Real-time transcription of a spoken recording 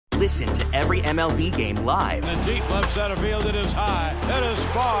Listen to every MLB game live. In the deep left center field, it is high, it is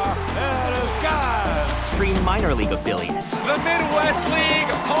far, it is gone. Stream minor league affiliates. The Midwest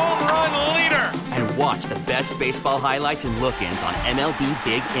League home run leader. And watch the best baseball highlights and look-ins on MLB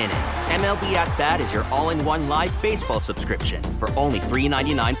Big Inning. MLB At Bat is your all-in-one live baseball subscription for only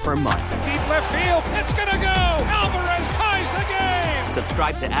 $3.99 per month. Deep left field, it's gonna go. Alvarez ties the game.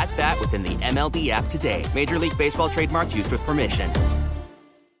 Subscribe to At Bat within the MLB app today. Major League Baseball trademarks used with permission.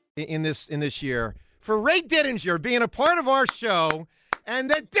 In this year, for Ray Dittinger being a part of our show, and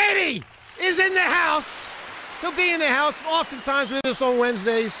that Diddy is in the house. He'll be in the house oftentimes with us on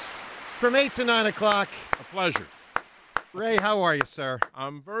Wednesdays from 8 to 9 o'clock. A pleasure. Ray, how are you, sir?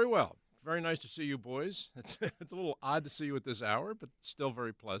 I'm very well. Very nice to see you boys. It's a little odd to see you at this hour, but still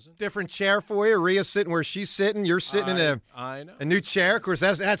very pleasant. Different chair for you. Rhea's sitting where she's sitting. You're sitting in a new chair. Of course,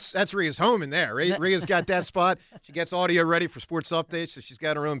 that's Rhea's home in there. Rhea's got that spot. She gets audio ready for sports updates, so she's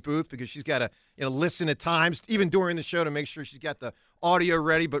got her own booth because she's got to listen at times, even during the show, to make sure she's got the audio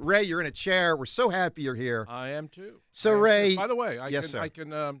ready. But Ray, you're in a chair. We're so happy you're here. I am too. So Ray, by the way, I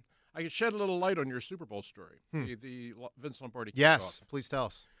can shed a little light on your Super Bowl story. The Vince Lombardi kickoff. Yes, please tell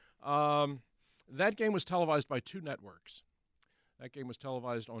us. That game was televised by two networks. That game was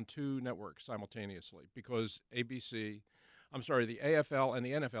televised on two networks simultaneously because the AFL and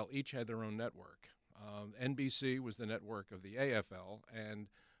the NFL each had their own network. NBC was the network of the AFL, and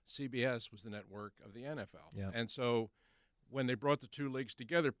CBS was the network of the NFL. Yep. And so when they brought the two leagues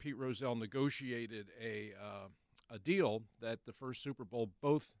together, Pete Rozelle negotiated a deal that the first Super Bowl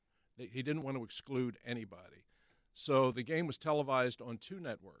he didn't want to exclude anybody. So the game was televised on two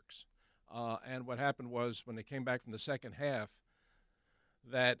networks. And what happened was when they came back from the second half,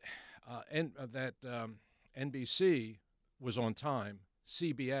 that NBC was on time,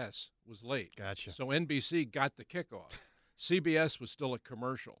 CBS was late. Gotcha. So NBC got the kickoff. CBS was still a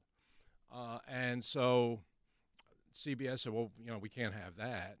commercial. And so CBS said, well, we can't have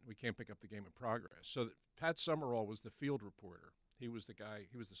that. We can't pick up the game in progress. So Pat Summerall was the field reporter. He was the guy.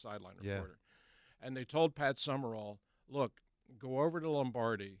 He was the sideline reporter. And they told Pat Summerall, look, go over to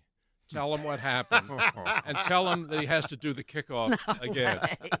Lombardi, tell him what happened, and tell him that he has to do the kickoff again.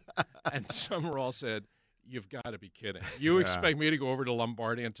 And Summerall said, you've got to be kidding. You expect me to go over to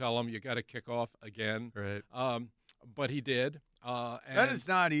Lombardi and tell him you got to kick off again? Right. But he did. That is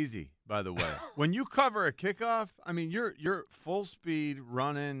not easy, by the way. When you cover a kickoff, I mean, you're full speed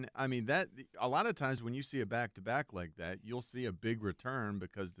running. I mean, that a lot of times when you see a back-to-back like that, you'll see a big return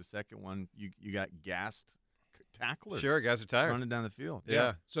because the second one you got gassed tacklers. Sure, guys are tired running down the field.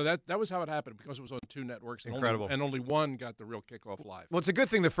 Yeah. So that was how it happened because it was on two networks. Incredible. And only one got the real kickoff live. Well, it's a good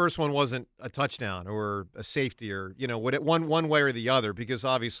thing the first one wasn't a touchdown or a safety or one way or the other, because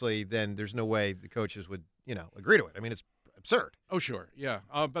obviously then there's no way the coaches would agree to it. I mean, it's absurd. Oh, sure, yeah.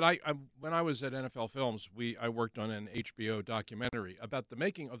 But I when I was at NFL Films, I worked on an HBO documentary about the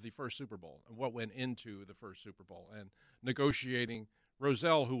making of the first Super Bowl and what went into the first Super Bowl and negotiating.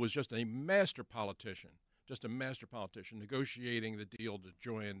 Rozelle, who was just a master politician, negotiating the deal to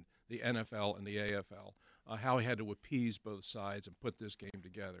join the NFL and the AFL, how he had to appease both sides and put this game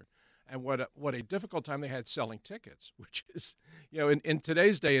together. And what a difficult time they had selling tickets, which is, in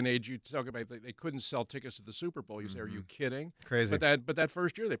today's day and age, you talk about they couldn't sell tickets to the Super Bowl. You say, are you kidding? Crazy. But that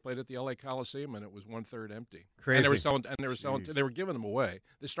first year they played at the LA Coliseum and it was 1/3 empty. Crazy. And they were giving them away.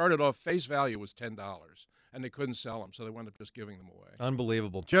 They started off, face value was $10, and they couldn't sell them, so they wound up just giving them away.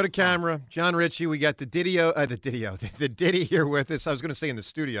 Unbelievable. Joe DeCamara, John Ritchie, we got the Diddy here with us. I was going to say in the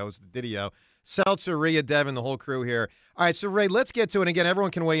studio, it's the Diddy-O. Seltzer, Rhea, Devin, the whole crew here. All right, so Ray, let's get to it. And again, everyone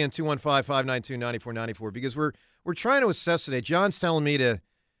can weigh in 215-592-9494 because we're trying to assess today. John's telling me to,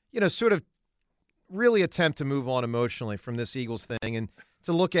 sort of really attempt to move on emotionally from this Eagles thing and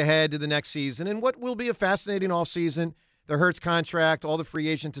to look ahead to the next season and what will be a fascinating offseason, the Hurts contract, all the free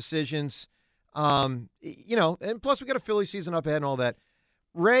agent decisions, and plus we got a Philly season up ahead and all that.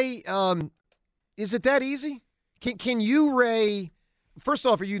 Ray, is it that easy? Can you, Ray? First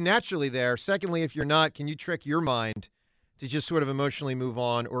off, are you naturally there? Secondly, if you're not, can you trick your mind to just sort of emotionally move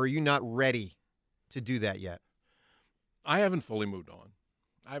on, or are you not ready to do that yet? I haven't fully moved on.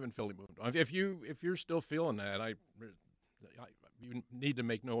 If you're still feeling that, you need to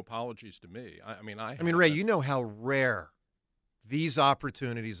make no apologies to me. I mean, Ray, you know how rare these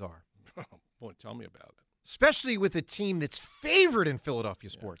opportunities are. Boy, tell me about it. Especially with a team that's favored in Philadelphia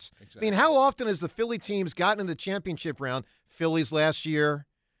sports. Yeah, exactly. I mean, how often has the Philly teams gotten in the championship round? Phillies last year,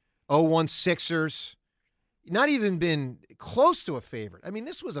 0-1 Sixers, not even been close to a favorite. I mean,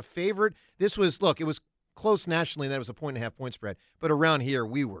 this was a favorite. It was close nationally, and that was a 1.5 point spread. But around here,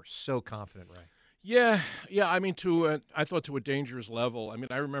 we were so confident, Ray. Yeah. I mean, I thought to a dangerous level. I mean,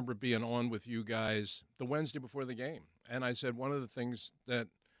 I remember being on with you guys the Wednesday before the game, and I said one of the things that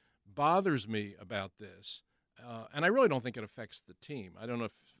bothers me about this, and I really don't think it affects the team. I don't know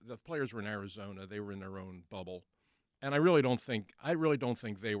if the players were in Arizona; they were in their own bubble, and I really don't think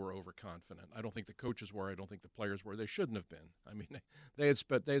they were overconfident. I don't think the coaches were. I don't think the players were. They shouldn't have been. I mean, they had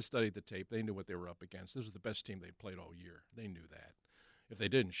studied the tape. They knew what they were up against. This was the best team they'd played all year. They knew that. If they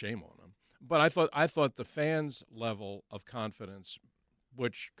didn't, shame on them. But I thought the fans' level of confidence,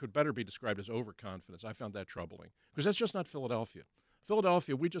 which could better be described as overconfidence, I found that troubling because that's just not Philadelphia.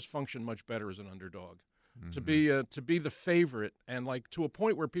 Philadelphia, we just function much better as an underdog. Mm-hmm. To be the favorite, and like to a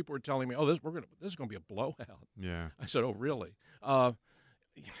point where people were telling me, "Oh, this is going to be a blowout." Yeah, I said, "Oh, really?"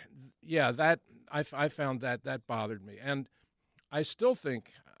 Yeah, that I found that bothered me, and I still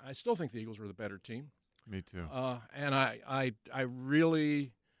think the Eagles were the better team. Me too. And I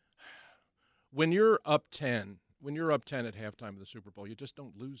really. When you're up 10 at halftime of the Super Bowl, you just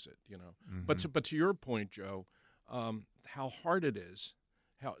don't lose it, you know. Mm-hmm. But to your point, Joe, how hard it is.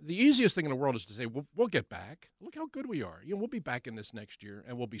 How the easiest thing in the world is to say we'll get back. Look how good we are. You know, we'll be back in this next year,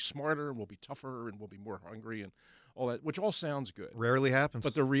 and we'll be smarter, and we'll be tougher, and we'll be more hungry, and all that, which all sounds good. Rarely happens.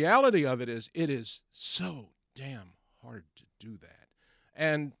 But the reality of it is so damn hard to do that.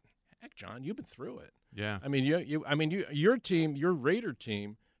 And heck, John, you've been through it. Yeah. I mean, your team, your Raider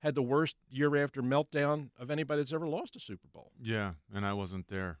team, had the worst year-after meltdown of anybody that's ever lost a Super Bowl. Yeah, and I wasn't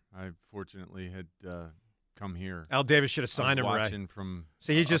there. I fortunately had come here. Al Davis should have signed him, right? From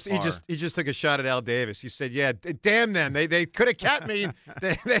See, he just took a shot at Al Davis. He said, "Yeah, damn them. They could have kept me.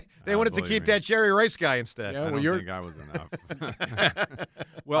 They wanted to keep that Jerry Rice guy instead." Yeah, I don't think I was enough.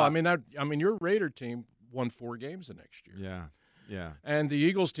 Well, I mean, your Raider team won 4 games the next year. Yeah. Yeah. And the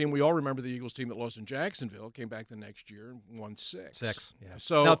Eagles team, we all remember the Eagles team that lost in Jacksonville, came back the next year and won 6. Yeah.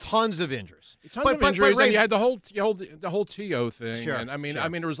 So now tons of injuries. But injuries, and you had the whole T.O. thing. Sure, and I mean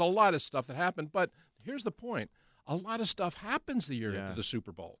there was a lot of stuff that happened, but here's the point. A lot of stuff happens the year after the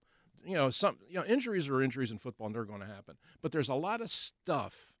Super Bowl. Injuries are injuries in football, and they're going to happen. But there's a lot of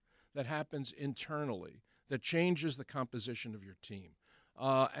stuff that happens internally that changes the composition of your team.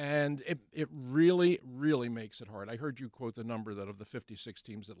 And it really, really makes it hard. I heard you quote the number that of the 56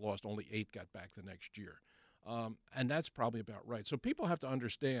 teams that lost, only 8 got back the next year. And that's probably about right. So people have to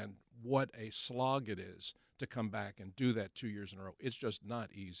understand what a slog it is to come back and do that 2 years in a row. It's just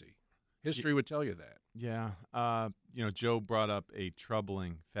not easy. History would tell you that. Yeah. Joe brought up a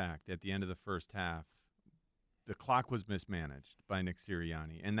troubling fact at the end of the first half. The clock was mismanaged by Nick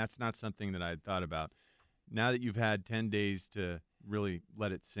Sirianni, and that's not something that I had thought about. Now that you've had 10 days to really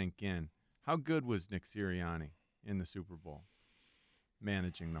let it sink in, how good was Nick Sirianni in the Super Bowl,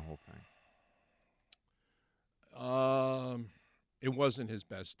 managing the whole thing? It wasn't his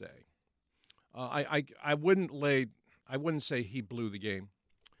best day. I wouldn't say he blew the game,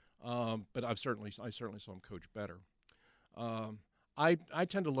 but I certainly saw him coach better. I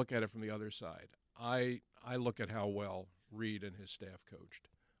tend to look at it from the other side. I look at how well Reed and his staff coached.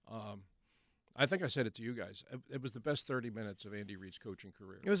 I think I said it to you guys. It was the best 30 minutes of Andy Reid's coaching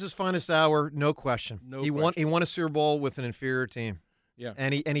career. It was his finest hour, no question. He won a Super Bowl with an inferior team. Yeah.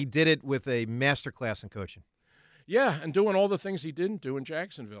 And he did it with a masterclass in coaching. Yeah, and doing all the things he didn't do in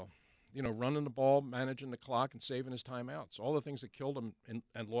Jacksonville. Running the ball, managing the clock, and saving his timeouts. All the things that killed him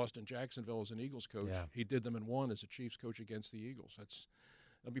and lost in Jacksonville as an Eagles coach, he did them and won as a Chiefs coach against the Eagles.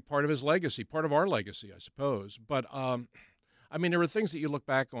 That'll be part of his legacy, part of our legacy, I suppose. But, there were things that you look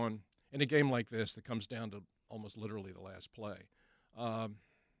back on in a game like this that comes down to almost literally the last play.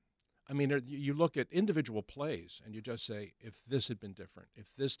 You look at individual plays and you just say, if this had been different, if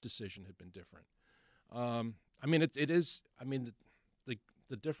this decision had been different.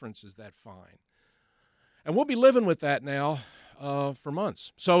 The difference is that fine. And we'll be living with that now for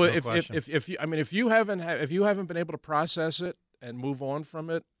months. So if you haven't been able to process it and move on from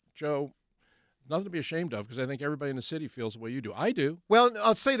it, Joe, nothing to be ashamed of, because I think everybody in the city feels the way you do. I do. Well,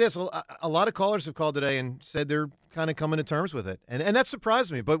 I'll say this. A lot of callers have called today and said they're kind of coming to terms with it. And that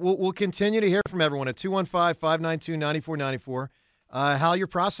surprised me. But we'll continue to hear from everyone at 215-592-9494 how you're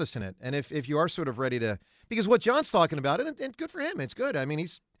processing it. And if you are sort of ready to – because what John's talking about, and good for him. It's good. I mean,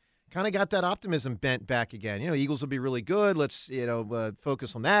 he's kind of got that optimism bent back again. Eagles will be really good. Let's,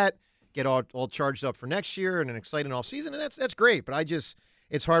 focus on that, get all charged up for next year and an exciting offseason. And that's great. But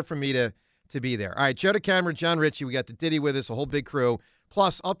it's hard for me to be there. All right, Joe DeCamara, John Ritchie, we got the Diddy with us, a whole big crew.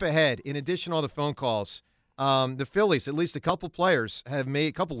 Plus, up ahead, in addition to all the phone calls, the Phillies, at least a couple leaders,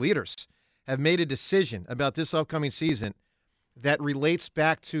 have made a decision about this upcoming season that relates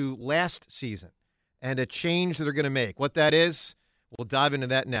back to last season and a change that they're going to make. What that is, We'll dive into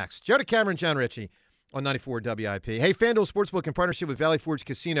that next. Joe DeCamara, John Ritchie on 94 WIP. Hey, FanDuel Sportsbook in partnership with Valley Forge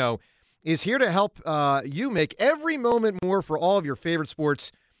Casino is here to help you make every moment more for all of your favorite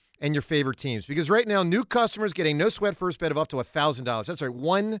sports and your favorite teams. Because right now, new customers get a no-sweat first bet of up to $1,000. That's right,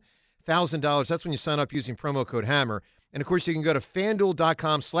 $1,000. That's when you sign up using promo code HAMMER. And, of course, you can go to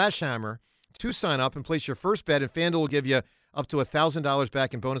FanDuel.com/HAMMER to sign up and place your first bet, and FanDuel will give you up to $1,000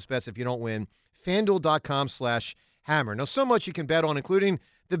 back in bonus bets if you don't win. FanDuel.com/HAMMER. Now, so much you can bet on, including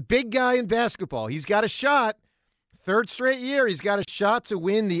the big guy in basketball. He's got a shot. Third straight year, he's got a shot to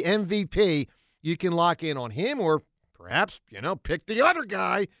win the MVP. You can lock in on him or perhaps, pick the other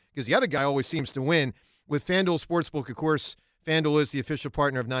guy because the other guy always seems to win. With FanDuel Sportsbook, of course, FanDuel is the official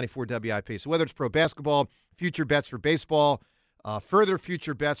partner of 94 WIP. So whether it's pro basketball, future bets for baseball, further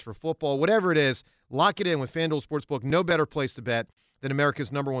future bets for football, whatever it is, lock it in with FanDuel Sportsbook. No better place to bet than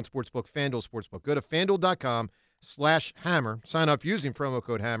America's #1 sportsbook, FanDuel Sportsbook. Go to FanDuel.com/HAMMER. Sign up using promo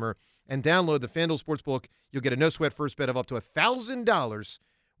code HAMMER and download the FanDuel Sportsbook. You'll get a no-sweat first bet of up to $1,000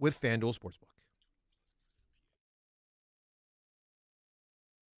 with FanDuel Sportsbook.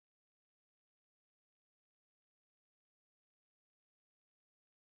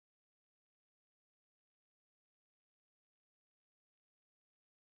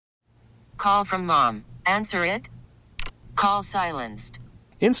 Call from mom. Answer it. Call silenced.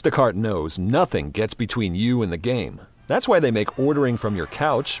 Instacart knows nothing gets between you and the game. That's why they make ordering from your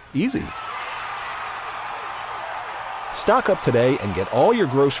couch easy. Stock up today and get all your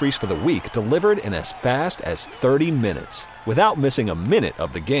groceries for the week delivered in as fast as 30 minutes without missing a minute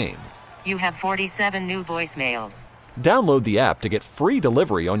of the game. You have 47 new voicemails. Download the app to get free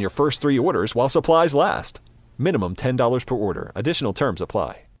delivery on your first 3 orders while supplies last. Minimum $10 per order. Additional terms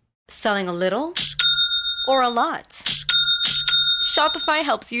apply. Selling a little or a lot? Shopify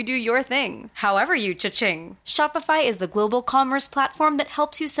helps you do your thing, however you cha-ching. Shopify is the global commerce platform that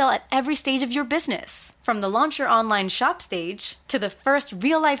helps you sell at every stage of your business. From the launch your online shop stage, to the first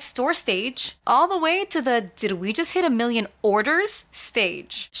real-life store stage, all the way to the did we just hit 1 million orders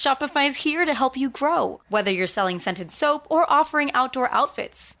stage. Shopify's here to help you grow. Whether you're selling scented soap or offering outdoor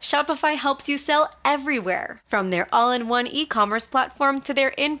outfits, Shopify helps you sell everywhere. From their all-in-one e-commerce platform to their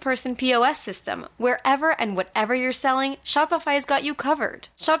in-person POS system, wherever and whatever you're selling, Shopify's got you covered.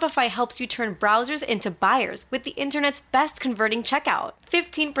 Shopify helps you turn browsers into buyers with the internet's best converting checkout.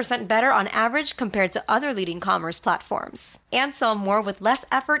 15% better on average compared to other leading commerce platforms. And sell more with less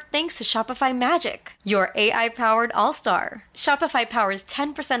effort thanks to Shopify Magic, your AI-powered all-star. Shopify powers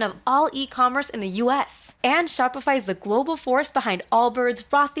 10% of all e-commerce in the U.S. And Shopify is the global force behind Allbirds,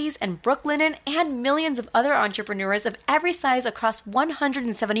 Rothy's, and Brooklinen, and millions of other entrepreneurs of every size across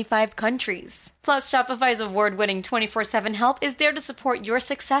 175 countries. Plus, Shopify's award-winning 24/7 help is there to support your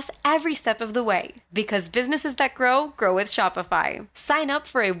success every step of the way. Because businesses that grow, grow with Shopify. Sign up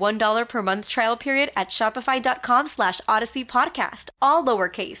for a $1 per month trial period at shopify.com/Odyssey Podcast, all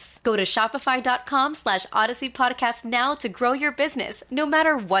lowercase. Go to shopify.com/Odyssey Podcast now to grow your business, no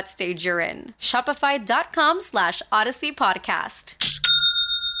matter what stage you're in. Shopify.com/Odyssey Podcast.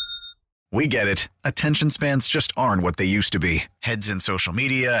 We get it. Attention spans just aren't what they used to be. Heads in social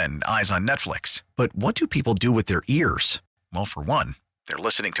media and eyes on Netflix. But what do people do with their ears? Well, for one, they're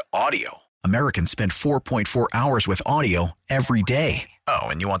listening to audio. Americans spend 4.4 hours with audio every day. Oh,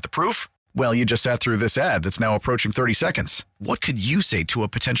 and you want the proof? Well, you just sat through this ad that's now approaching 30 seconds. What could you say to a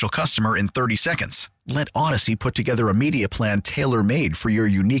potential customer in 30 seconds? Let Odyssey put together a media plan tailor-made for your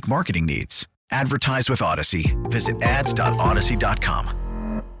unique marketing needs. Advertise with Odyssey. Visit ads.odyssey.com.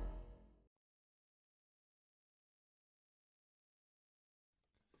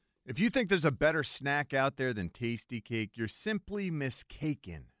 If you think there's a better snack out there than Tasty Cake, you're simply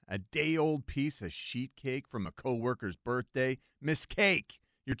mistaken. A day-old piece of sheet cake from a coworker's birthday? Miscake.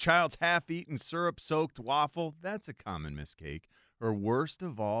 Your child's half-eaten syrup-soaked waffle? That's a common miscake. Or worst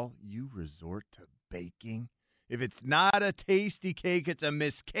of all, you resort to baking? If it's not a Tasty Cake, it's a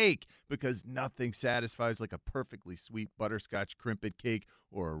miscake, because nothing satisfies like a perfectly sweet butterscotch crimpet cake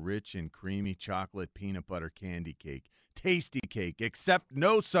or a rich and creamy chocolate peanut butter candy cake. Tasty Cake, accept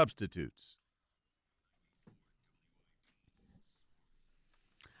no substitutes.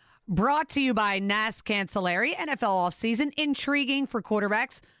 Brought to you by Nass Cancelleri. NFL offseason intriguing for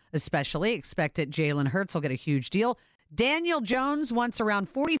quarterbacks, especially. Expect that Jalen Hurts will get a huge deal. Daniel Jones wants around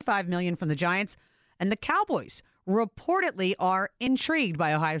 $45 million from the Giants, and the Cowboys reportedly are intrigued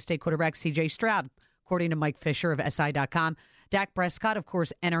by Ohio State quarterback C.J. Stroud, according to Mike Fisher of SI.com. Dak Prescott, of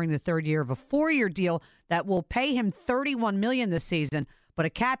course, entering the third year of a 4-year deal that will pay him $31 million this season, but a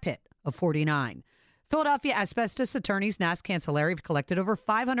cap hit of $49. Philadelphia asbestos attorneys Nass Cancelleri have collected over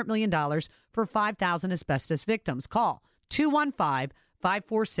 $500 million for 5,000 asbestos victims. Call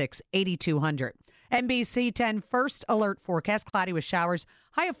 215-546-8200. NBC 10 first alert forecast, cloudy with showers,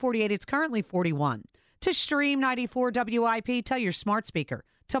 high of 48. It's currently 41. To stream 94 WIP, tell your smart speaker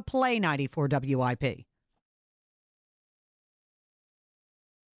to play 94 WIP.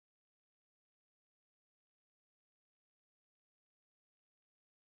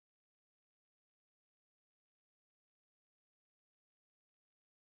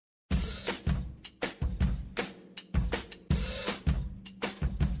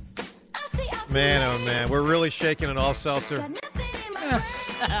 Man, oh man, we're really shaking it all, Seltzer.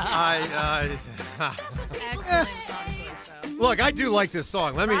 Look, I do like this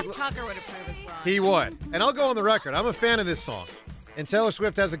song. Ross Tucker would approve as well. He would. And I'll go on the record. I'm a fan of this song. And Taylor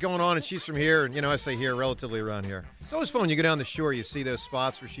Swift has it going on, and she's from here. And, I say here, relatively around here. It's always fun when you go down the shore, you see those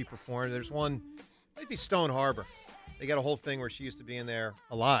spots where she performed. There's one, maybe Stone Harbor. They got a whole thing where she used to be in there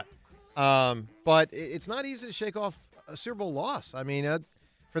a lot. But it's not easy to shake off a Super Bowl loss. I mean,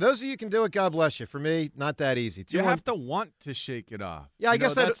 for those of you who can do it, God bless you. For me, not that easy. You have to want to shake it off. Yeah, I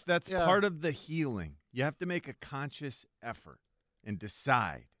guess that's part of the healing. You have to make a conscious effort and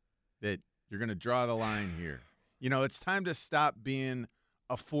decide that you're going to draw the line here. It's time to stop being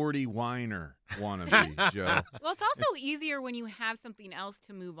a 40 whiner wannabe, Joe. Well, it's also easier when you have something else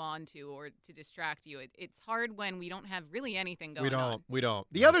to move on to or to distract you. It's hard when we don't have really anything going on. We don't.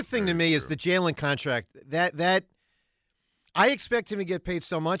 The other thing to me is the Jalen contract. That I expect him to get paid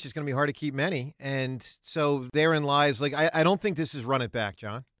so much, it's going to be hard to keep many. And so therein lies, I don't think this is run it back,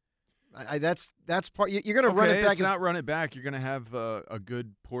 John. That's part. You're going to run it back. It's not run it back. You're going to have a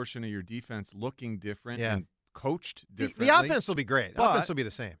good portion of your defense looking different and coached differently. The offense will be great. The offense will be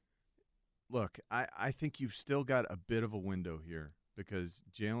the same. Look, I think you've still got a bit of a window here because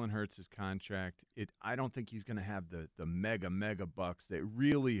Jalen Hurts' contract, I don't think he's going to have the mega bucks that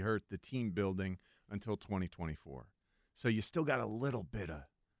really hurt the team building until 2024. So you still got a little bit of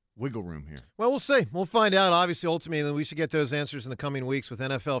wiggle room here. Well, we'll see. We'll find out. Obviously, ultimately, we should get those answers in the coming weeks with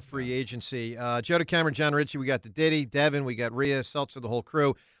NFL free agency. Joe DeCamera, John Ritchie, we got the Diddy, Devin, we got Rhea, Seltzer, the whole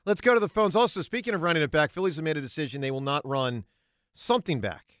crew. Let's go to the phones. Also, speaking of running it back, Phillies have made a decision. They will not run something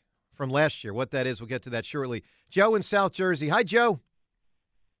back from last year. What that is, we'll get to that shortly. Joe in South Jersey. Hi, Joe.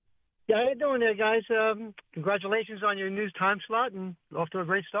 Yeah, how you doing there, guys? Congratulations on your news time slot and off to a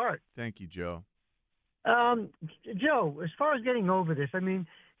great start. Thank you, Joe. Joe, as far as getting over this, I mean,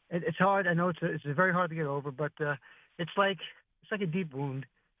 it's hard. I know it's very hard to get over, but it's like a deep wound.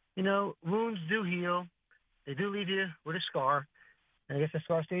 Wounds do heal. They do leave you with a scar. And I guess the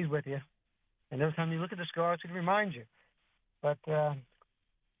scar stays with you. And every time you look at the scar, it's going to remind you. But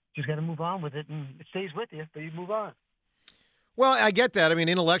just got to move on with it, and it stays with you, but you move on. Well, I get that. I mean,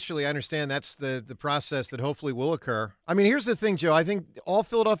 intellectually, I understand that's the process that hopefully will occur. I mean, here's the thing, Joe. I think all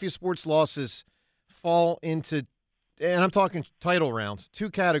Philadelphia sports losses fall into, and I'm talking title rounds,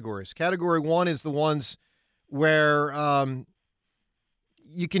 two categories. Category one is the ones where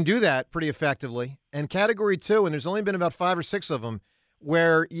you can do that pretty effectively. And category two, and there's only been about 5 or 6 of them,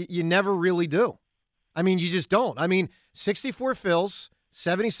 where you never really do. I mean, you just don't. I mean, 64 fills,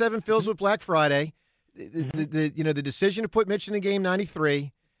 77 fills with Black Friday, the decision to put Mitch in the game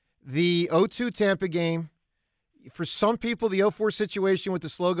 93, the 0-2 Tampa game, for some people, the 0-4 situation with the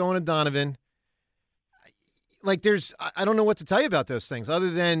slow going of Donovan. Like, I don't know what to tell you about those things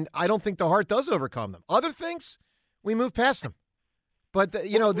other than I don't think the heart does overcome them. Other things, we move past them. But,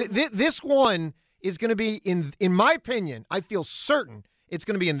 this one is going to be, in my opinion, I feel certain it's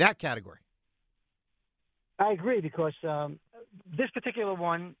going to be in that category. I agree because this particular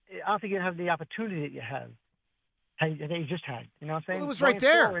one, I don't think you have the opportunity that you have, that you just had. You know what I'm saying? Well, it was right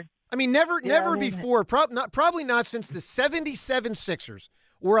there. Forward, I mean, never before, probably not since the 77 Sixers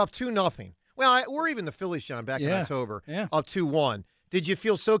were up 2-0. Well, or even the Phillies, John, back in October, up 2-1. Did you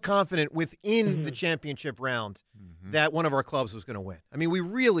feel so confident within the championship round that one of our clubs was going to win? I mean, we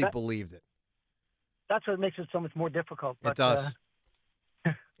really believed it. That's what makes it so much more difficult. But, it does.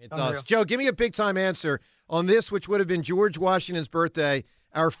 It does. Joe, give me a big-time answer on this, which would have been George Washington's birthday,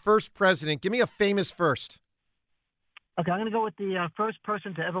 our first president. Give me a famous first. Okay, I'm going to go with the first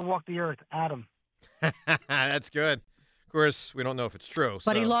person to ever walk the earth, Adam. That's good. Of course, we don't know if it's true.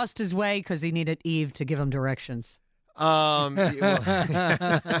 But he lost his way because he needed Eve to give him directions. Come on,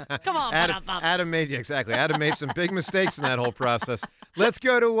 Adam made some big mistakes in that whole process. Let's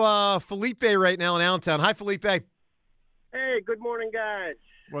go to Felipe right now in Allentown. Hi, Felipe. Hey, good morning, guys.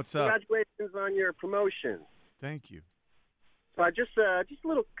 What's up? Congratulations on your promotion. Thank you. So just a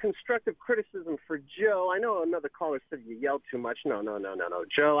little constructive criticism for Joe. I know another caller said you yelled too much. No.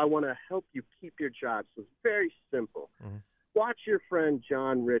 Joe, I want to help you keep your job. So it's very simple. watch your friend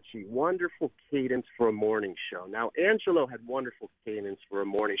John Ritchie. Wonderful cadence for a morning show. Now, Angelo had wonderful cadence for a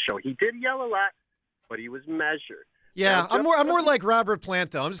morning show. He did yell a lot, but he was measured. Yeah, I'm more like Robert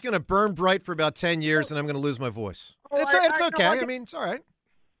Plant, though. I'm just going to burn bright for about 10 years, and I'm going to lose my voice. It's okay. I mean, it's all right.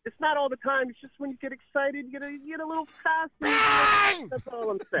 It's not all the time. It's just when you get excited, you get a little faster. That's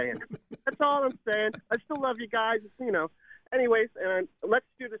all I'm saying. That's all I'm saying. I still love you guys, Anyways, let's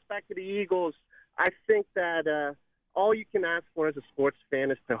do this back to the Eagles. I think that all you can ask for as a sports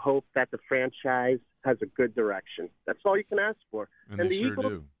fan is to hope that the franchise has a good direction. That's all you can ask for. And the sure Eagles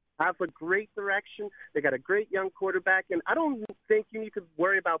do. have a great direction. They got a great young quarterback, and I don't think you need to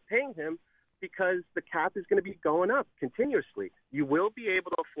worry about paying him because the cap is going to be going up continuously. You will be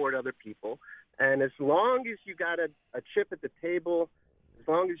able to afford other people, and as long as you got a chip at the table, as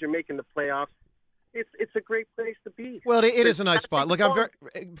long as you're making the playoffs, it's a great place to be. Well, it is a nice spot. Look,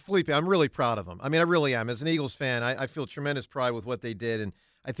 Felipe, I'm really proud of them. I mean, I really am. As an Eagles fan, I feel tremendous pride with what they did, and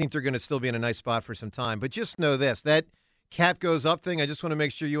I think they're going to still be in a nice spot for some time. But just know this, that cap goes up thing, I just want to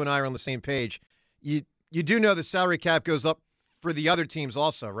make sure you and I are on the same page. You do know the salary cap goes up for the other teams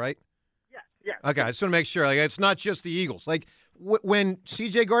also, right? Yeah. Okay, I just want to make sure. Like, it's not just the Eagles. Like, when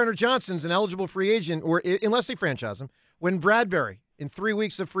C.J. Gardner-Johnson's an eligible free agent, or unless they franchise him, when Bradbury, in 3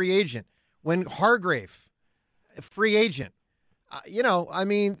 weeks, a free agent, when Hargrave, a free agent, I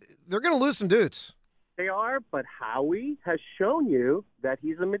mean, they're going to lose some dudes. They are, but Howie has shown you that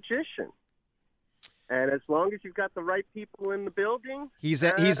he's a magician. And as long as you've got the right people in the building. He's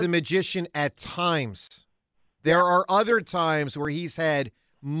a magician at times. There are other times where he's had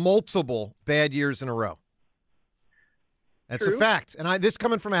multiple bad years in a row. That's True. a fact. And this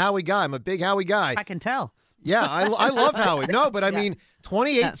coming from a Howie guy. I'm a big Howie guy. I can tell. Yeah, I love Howie. No, but I mean,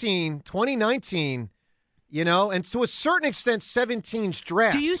 2018, 2019, and to a certain extent, 17's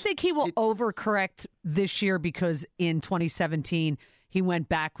draft. Do you think he will overcorrect this year because in 2017 he went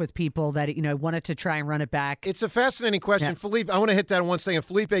back with people that, wanted to try and run it back? It's a fascinating question. Yeah. Felipe, I want to hit that in 1 second.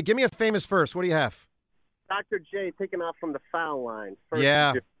 Felipe, give me a famous first. What do you have? Dr. J taking off from the foul line.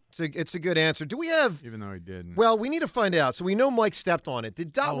 Yeah, it's a good answer. Do we have? Even though he didn't. Well, we need to find out. So we know Mike stepped on it.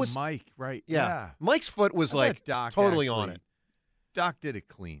 Mike, right? Yeah. Mike's foot was Doc totally on it. Doc did it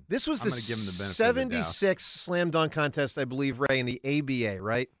clean. This was the give him the benefit of the 76 slam dunk contest, I believe, Ray, in the ABA,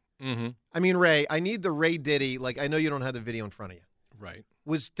 right? Mm-hmm. I mean, Ray, I need the Ray Diddy. Like, I know you don't have the video in front of you. Right.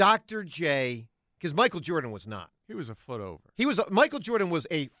 Was Dr. J, because Michael Jordan was not. He was a foot over. Michael Jordan was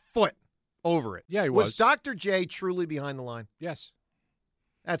a foot over it. Yeah, he was. Was Dr. J truly behind the line? Yes.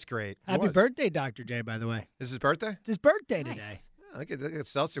 That's great. Happy birthday, Dr. J, by the way. Is his birthday? It's his birthday today. Look at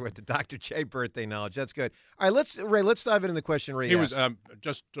Seltzer with the Dr. J birthday knowledge. That's good. All right, let's dive into the question Ray asked.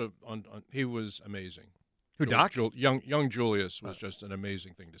 He was amazing. Who, Doc? Young Julius was just an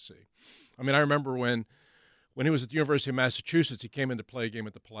amazing thing to see. I mean, I remember when he was at the University of Massachusetts, he came in to play a game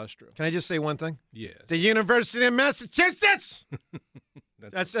at the Palestra. Can I just say one thing? Yes. The University of Massachusetts!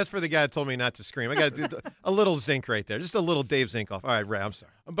 That's for the guy that told me not to scream. I got to do a little zinc right there. Just a little Dave Zink off. All right, Ray, I'm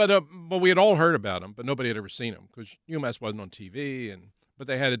sorry. But we had all heard about him, but nobody had ever seen him because UMass wasn't on TV. But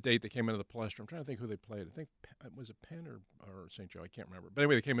they had a date. They came into the Palestra. I'm trying to think who they played. I think, was it Penn or St. Joe? I can't remember. But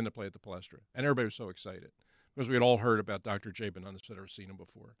anyway, they came in to play at the Palestra. And everybody was so excited because we had all heard about Dr. J, but none of us had ever seen him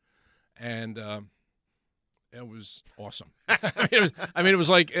before. And it was awesome. It was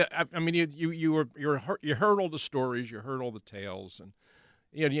like, you heard all the stories, you heard all the tales, and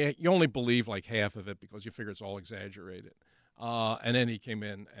you only believe like half of it because you figure it's all exaggerated. And then he came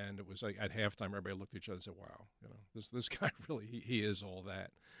in, and it was like at halftime, everybody looked at each other and said, "Wow, this guy really he is all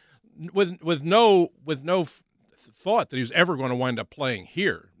that." With no thought that he was ever going to wind up playing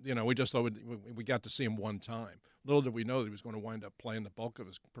here. We just thought we got to see him one time. Little did we know that he was going to wind up playing the bulk of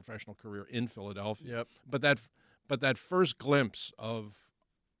his professional career in Philadelphia. Yep. But that first glimpse of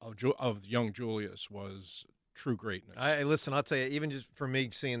young Julius was true greatness. Listen, I'll tell you, even just for me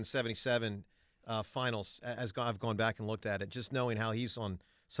seeing the 77 finals, as I've gone back and looked at it, just knowing how he's on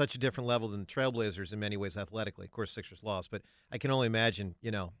such a different level than the Trailblazers in many ways athletically. Of course, Sixers lost, but I can only imagine,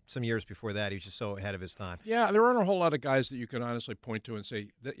 some years before that, he was just so ahead of his time. Yeah, there aren't a whole lot of guys that you can honestly point to and say,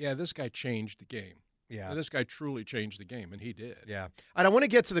 this guy changed the game. Yeah. This guy truly changed the game, and he did. Yeah. And I want to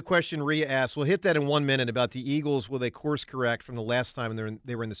get to the question Rhea asked. We'll hit that in 1 minute about the Eagles. Will they course correct from the last time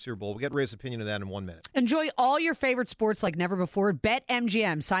they were in the Super Bowl? We'll get Rhea's opinion of that in 1 minute. Enjoy all your favorite sports like never before.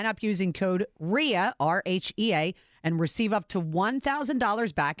 BetMGM. Sign up using code RHEA, R-H-E-A, and receive up to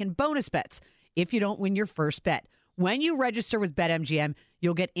 $1,000 back in bonus bets if you don't win your first bet. When you register with BetMGM,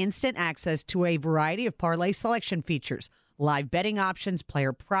 you'll get instant access to a variety of parlay selection features, live betting options,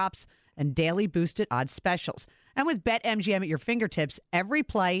 player props, and daily boosted odds specials. And with BetMGM at your fingertips, every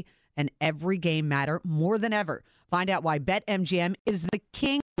play and every game matter more than ever. Find out why BetMGM is the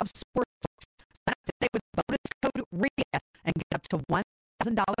king of sports. Sign up today with bonus code RIA and get up to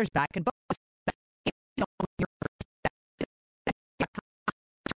 $1,000 back in bonus.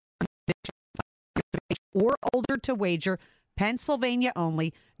 Or older to wager, Pennsylvania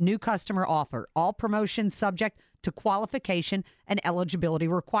only, new customer offer. All promotions subject to qualification and eligibility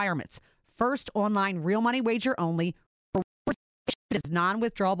requirements. First online real money wager only. Rewards is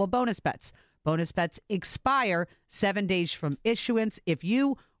non-withdrawable bonus bets. Bonus bets expire 7 days from issuance. If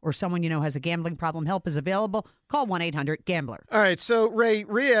you or someone you know has a gambling problem, help is available. Call 1-800-GAMBLER. All right, so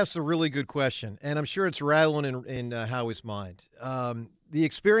Ray asked a really good question, and I'm sure it's rattling in Howie's mind. The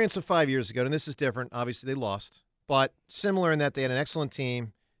experience of 5 years ago, and this is different. Obviously, they lost, but similar in that they had an excellent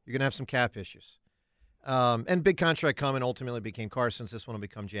team. You're going to have some cap issues. And big contract coming ultimately became Carson's. This one will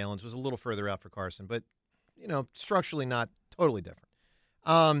become Jalen's. It was a little further out for Carson, but, structurally not totally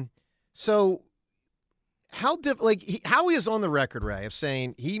different. So Howie is on the record, Ray, of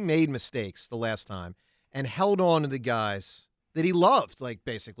saying he made mistakes the last time and held on to the guys that he loved,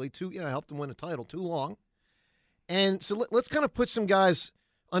 basically, helped him win a title too long. And so let's kind of put some guys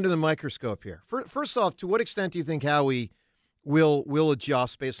under the microscope here. First off, to what extent do you think Howie will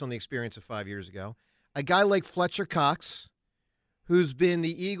adjust based on the experience of 5 years ago? A guy like Fletcher Cox, who's been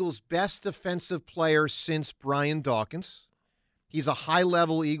the Eagles' best defensive player since Brian Dawkins. He's a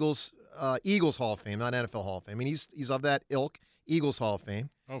high-level Eagles Hall of Fame, not NFL Hall of Fame. I mean, he's of that ilk, Eagles Hall of Fame.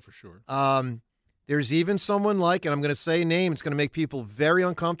 Oh, for sure. There's even someone like, and I'm going to say a name, it's going to make people very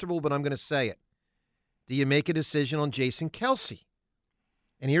uncomfortable, but I'm going to say it. Do you make a decision on Jason Kelce?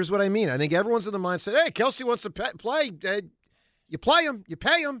 And here's what I mean. I think everyone's in the mindset, hey, Kelce wants to play. You play him. You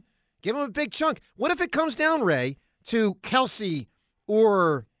pay him. Give him a big chunk. What if it comes down, Ray, to Kelce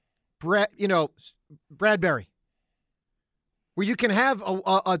or Bradbury, where you can have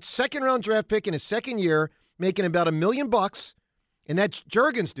a second-round draft pick in his second year making about $1 million, and that's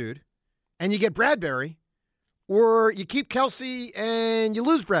Juergens, dude, and you get Bradbury, or you keep Kelce and you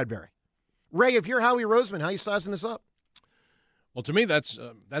lose Bradbury. Ray, if you're Howie Roseman, how are you sizing this up? Well, to me, that's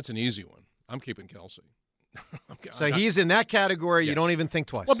an easy one. I'm keeping Kelce. So he's in that category. Yes. You don't even think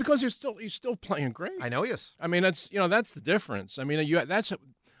twice. Well, because he's still playing great. I know he is. I mean, that's the difference. I mean,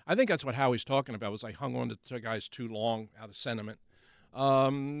 I think that's what Howie's talking about. Was I hung on to guys too long out of sentiment.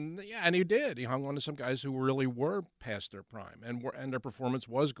 And he did. He hung on to some guys who really were past their prime and their performance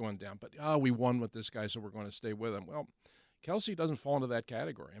was going down. But we won with this guy, so we're going to stay with him. Well, Kelce doesn't fall into that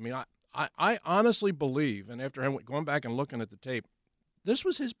category. I mean, I honestly believe, and after going back and looking at the tape, this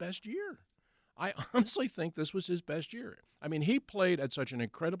was his best year. I honestly think this was his best year. I mean, he played at such an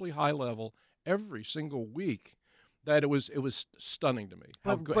incredibly high level every single week that it was stunning to me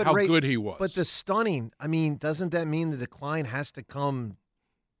how good he was. But the stunning, I mean, doesn't that mean the decline has to come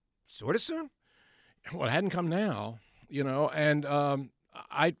sort of soon? Well, it hadn't come now, and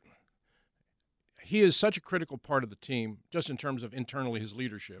he is such a critical part of the team just in terms of internally his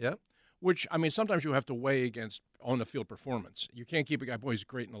leadership. Yep. Which, I mean, sometimes you have to weigh against on-the-field performance. You can't keep a guy, boy, he's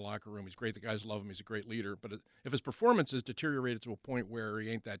great in the locker room. He's great. The guys love him. He's a great leader. But if his performance is deteriorated to a point where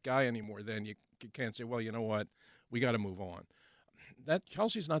he ain't that guy anymore, then you can't say, well, you know what, we got to move on. That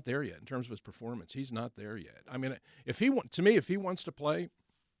Kelce's not there yet in terms of his performance. He's not there yet. I mean, if he wants to play,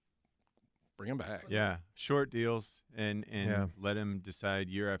 bring him back. Yeah, short deals and let him decide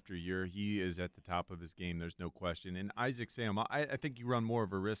year after year. He is at the top of his game. There's no question. And Isaac Seumalo, I think you run more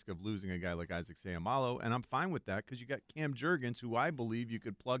of a risk of losing a guy like Isaac Seumalo, and I'm fine with that because you got Cam Juergens, who I believe you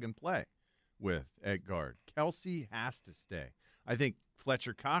could plug and play with at guard. Kelce has to stay. I think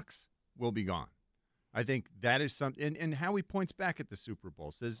Fletcher Cox will be gone. I think that is something. And Howie points back at the Super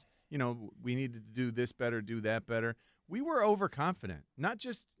Bowl, says, we needed to do this better, do that better. We were overconfident, not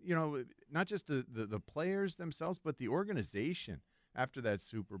just the players themselves, but the organization after that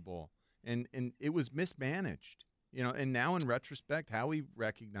Super Bowl, and it was mismanaged, And now in retrospect, Howie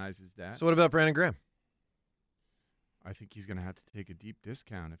recognizes that. So what about Brandon Graham? I think he's going to have to take a deep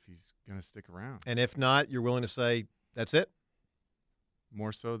discount if he's going to stick around. And if not, you're willing to say that's it?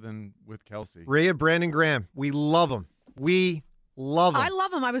 More so than with Kelce. Rhea, Brandon Graham, we love him. We love him. I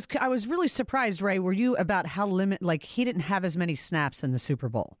love him. I was really surprised, Ray. Were you about how he didn't have as many snaps in the Super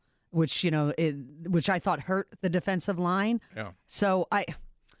Bowl, which which I thought hurt the defensive line. Yeah. So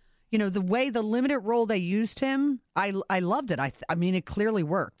the way the limited role they used him, I loved it. I mean, it clearly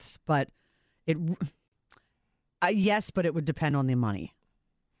worked, but yes, but it would depend on the money.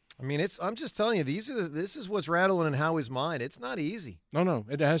 I mean, I'm just telling you, this is what's rattling in Howie's mind. It's not easy. No,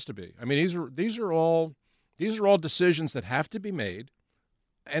 it has to be. I mean, these are all decisions that have to be made,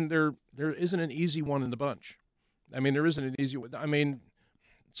 and there isn't an easy one in the bunch. I mean, there isn't an easy one. I mean,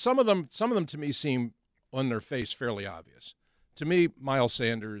 some of them to me seem on their face fairly obvious. To me, Miles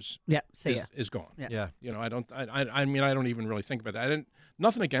Sanders is gone. Yeah. You know, I don't even really think about that.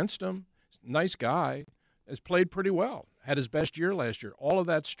 Nothing against him. Nice guy. Has played pretty well. Had his best year last year. All of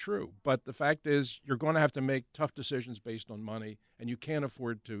that's true. But the fact is you're going to have to make tough decisions based on money, and you can't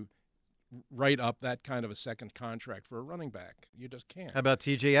afford to write up that kind of a second contract for a running back. You just can't. How about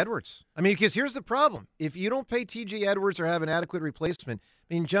T.J. Edwards? I mean, because here's the problem. If you don't pay T.J. Edwards or have an adequate replacement,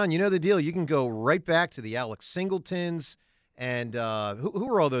 I mean, John, you know the deal. You can go right back to the Alex Singletons and who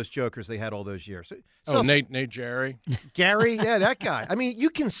were all those jokers they had all those years? So Nate Jerry. Gary, yeah, that guy. I mean, you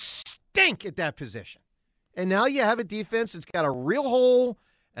can stink at that position. And now you have a defense that's got a real hole,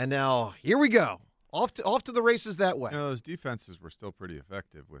 and now here we go. Off to the races that way. You know, those defenses were still pretty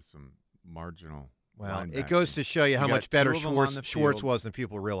effective with some marginal. Well, it goes to show you how much better Schwartz was than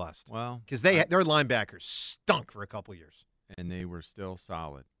people realized. Well, because their linebackers stunk for a couple years, and they were still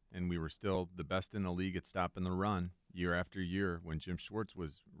solid, and we were still the best in the league at stopping the run year after year when Jim Schwartz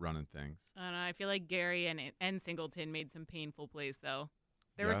was running things. I don't know. I feel like Gary and Singleton made some painful plays though.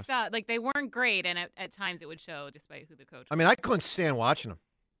 There were stuff like they weren't great, and at times it would show despite who the coach was. I mean, I couldn't stand watching them.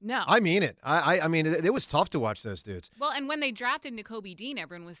 No. I mean it. I mean, it was tough to watch those dudes. Well, and when they drafted Nakobe Dean,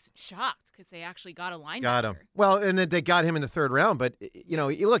 everyone was shocked because they actually got a linebacker. Got him. Well, and then they got him in the third round. But, you know,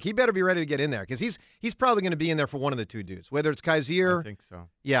 look, he better be ready to get in there because he's probably going to be in there for one of the two dudes, whether it's Kaiser. I think so.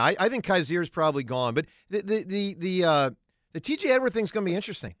 Yeah, I think Kaiser's probably gone. But the T.J. Edwards thing's going to be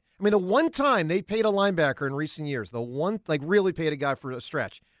interesting. I mean, the one time they paid a linebacker in recent years, the one, like, really paid a guy for a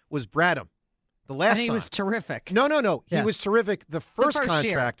stretch was Bradham. The last time. He was terrific. No. Yeah. He was terrific the first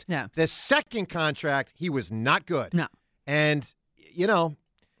contract. Year. Yeah. The second contract, he was not good. No. And, you know,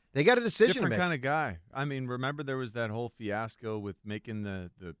 they got a decision Different to make. kind of guy. I mean, remember there was that whole fiasco with making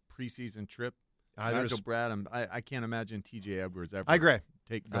the preseason trip? Nigel Bradham. I can't imagine T.J. Edwards ever. I agree.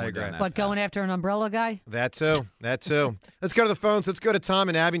 Down that But going after an umbrella guy? That too. Let's go to the phones. Let's go to Tom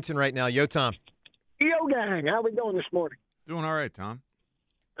in Abington right now. Yo, Tom. Yo, gang. How we doing this morning? Doing all right, Tom.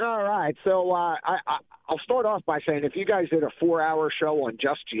 All right. So I'll start off by saying if you guys did a 4-hour show on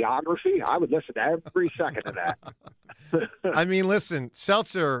just geography, I would listen to every second of that. I mean, listen,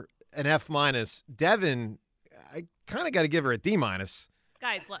 Seltzer an F-. Devin, I kind of got to give her a D-.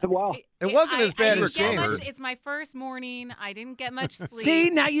 Guys, look. Well, it wasn't as bad as James. It's my first morning. I didn't get much sleep.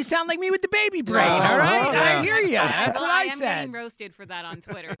 See, now you sound like me with the baby brain, all right? I hear you. That's what I am said. getting roasted for that on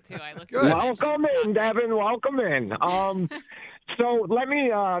Twitter, too. Welcome in, Devin. Welcome in. So let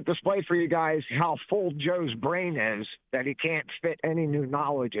me display for you guys how full Joe's brain is that he can't fit any new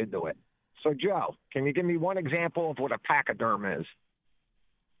knowledge into it. So, Joe, can you give me one example of what a pachyderm is?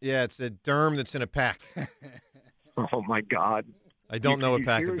 Yeah, it's a derm that's in a pack. Oh, my God. I don't know what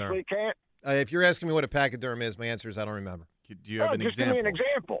pachyderm. Seriously can't? If you're asking me what a pachyderm is, my answer is I don't remember. Do you have an just example? Give me an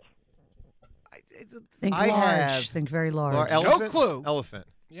example. Think I large. have- Think very large. Elephant? No clue. Elephant.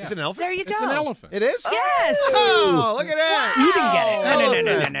 Yeah. Is it an elephant? There you go. It's an elephant. It is? Yes. Oh, look at that. You didn't get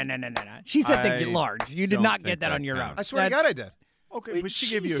it. Elephant. No. She said I think large. You did don't not think get that that on your counts. own. I swear to God I did. Okay, but she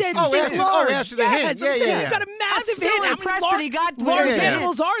She gave you said a think after- large. after the hint. Yes, I'm Yeah, saying yeah. you got a massive still hint. How impressed many that he got large the hint.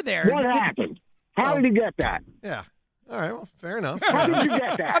 animals are there? What happened? How did he get that? Yeah. All right, well, fair enough. How did you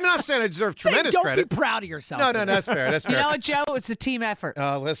get that? I'm not saying I deserve Say, tremendous don't credit. be proud of yourself. No, that's fair. That's You fair. know what, Joe? It's a team effort.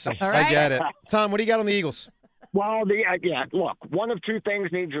 Listen, All I right? get it. Tom, what do you got on the Eagles? Well, look, one of two things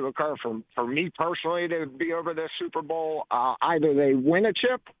needs to occur for me personally to be over this Super Bowl. Either they win a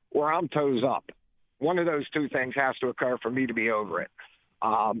chip or I'm toes up. One of those two things has to occur for me to be over it.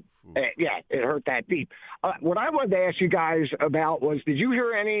 It hurt that deep. What I wanted to ask you guys about was, did you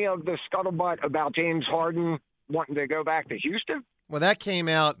hear any of the scuttlebutt about James Harden wanting to go back to Houston? Well, that came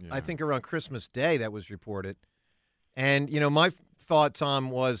out, I think, around Christmas Day that was reported. And, you know, my thought, Tom,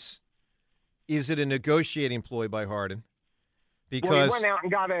 was, is it a negotiating ploy by Harden? Because Well, he went out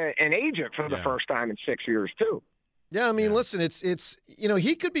and got an agent for the first time in 6 years, too. Yeah, I mean, listen, it's you know,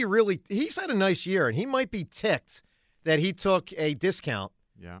 he could be he's had a nice year, and he might be ticked that he took a discount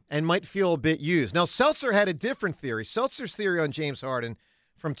and might feel a bit used. Now, Seltzer had a different theory. Seltzer's theory on James Harden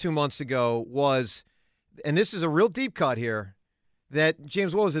from 2 months ago was, and this is a real deep cut here, that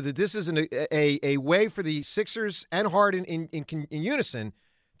James, what was it, that this is a way for the Sixers and Harden in unison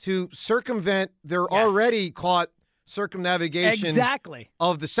to circumvent their already caught circumnavigation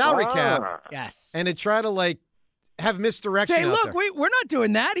of the salary cap. Yes. And to try to, like, have misdirection Say, out look, there. we're not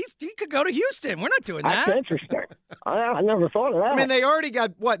doing that. He could go to Houston. We're not doing that. That's interesting. I never thought of that. I mean, they already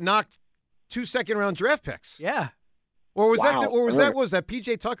got, knocked 2 second-round draft picks. Yeah. Or was Wow. what was that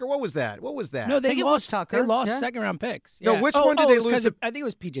PJ Tucker? What was that? No, they think it lost was Tucker. They lost Yeah. second-round picks. No, Yeah. which one did they it was lose 'cause to- of- I think it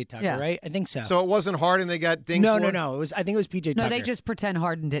was PJ Tucker, Yeah. right? I think so. So it wasn't Harden they got dinged No, for? no. I think it was PJ Tucker. No, they just pretend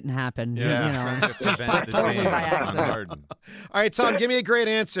Harden didn't happen. Yeah. You know, Trying to just prevent the totally damage by on accident. Harden. All right, Tom, give me a great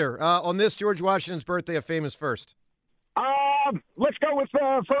answer. On this George Washington's birthday, a famous first. Let's go with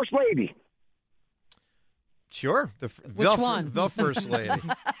First Lady. Sure. Which one? The First Lady.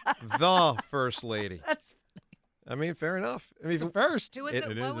 The First Lady. I mean, fair enough. I mean, first. Who was It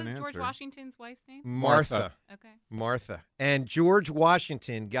it? is What was an George answer. Washington's wife's name? Martha. Okay. Martha. And George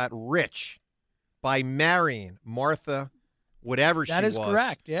Washington got rich by marrying Martha, whatever she was. That is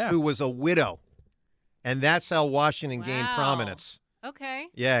correct, yeah. Who was a widow. And that's how Washington gained Wow. prominence. Okay.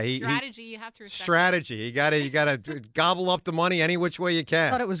 Yeah, strategy. You have to respect. strategy. You gotta gobble up the money any which way you I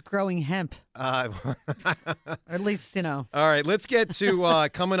can. thought it was growing hemp. Or at least, you know. All right, let's get to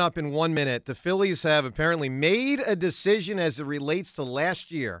coming up in 1 minute. The Phillies have apparently made a decision as it relates to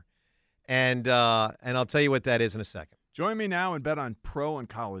last year, and I'll tell you what that is in a second. Join me now and bet on pro and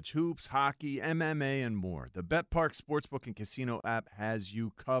college hoops, hockey, MMA, and more. The BetPark Sportsbook and Casino app has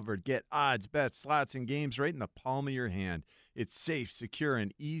you covered. Get odds, bets, slots, and games right in the palm of your hand. It's safe, secure,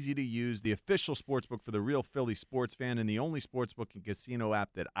 and easy to use. The official sportsbook for the real Philly sports fan and the only sportsbook and casino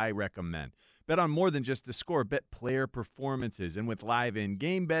app that I recommend. Bet on more than just the score. Bet player performances. And with live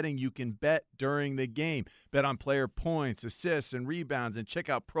in-game betting, you can bet during the game. Bet on player points, assists, and rebounds. And check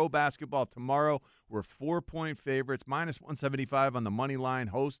out pro basketball tomorrow. We're 4-point favorites, minus 175 on the money line,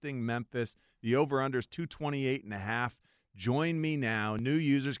 hosting Memphis. The over-under is 228.5. Join me now. New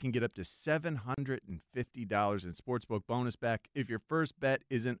users can get up to $750 in Sportsbook bonus back if your first bet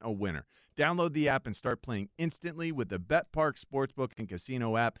isn't a winner. Download the app and start playing instantly with the BetPark Sportsbook and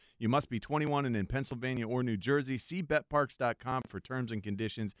Casino app. You must be 21 and in Pennsylvania or New Jersey. See BetParks.com for terms and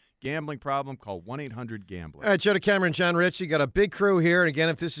conditions. Gambling problem? Call 1-800-GAMBLER. All right, Joe DeCamera and John Ritchie, got a big crew here. And again,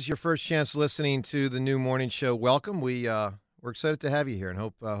 if this is your first chance listening to the new morning show, welcome. We're excited to have you here, and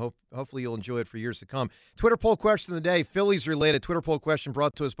hopefully you'll enjoy it for years to come. Twitter poll question of the day, Phillies related. Twitter poll question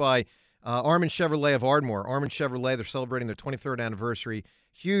brought to us by Armin Chevrolet of Ardmore. Armin Chevrolet, they're celebrating their 23rd anniversary.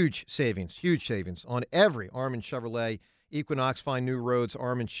 Huge savings on every Armin Chevrolet Equinox. Find new roads,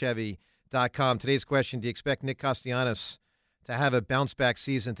 ArminChevy.com. Today's question, do you expect Nick Castellanos to have a bounce-back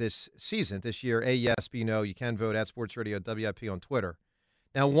season this year? A, yes, B, no. You can vote at Sports Radio WIP on Twitter.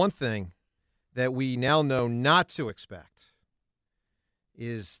 Now, one thing that we now know not to expect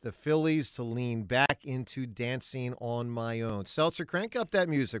is the Phillies to lean back into Dancing on My Own. Seltzer, crank up that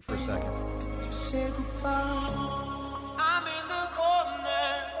music for a second.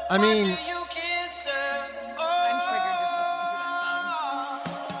 I mean,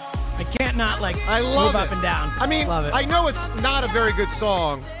 I can't not I love move it. up and down. I mean, love it. I know it's not a very good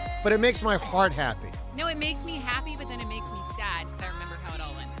song, but it makes my heart happy. No, it makes me happy, but then it makes me sad because I remember how it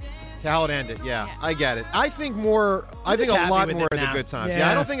all ended. How it ended, yeah. I get it. I think a just happy lot with more it of the now. good times.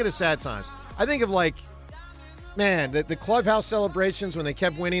 Yeah. I don't think of the sad times. I think of the clubhouse celebrations when they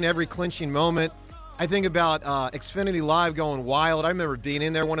kept winning every clinching moment. I think about Xfinity Live going wild. I remember being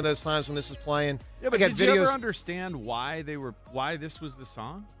in there one of those times when this was playing. Yeah, but I got did videos. you ever understand why this was the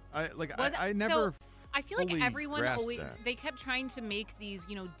song? I never. So, I feel like fully everyone grasped always that. they kept trying to make these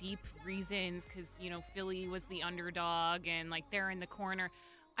deep reasons because Philly was the underdog and they're in the corner.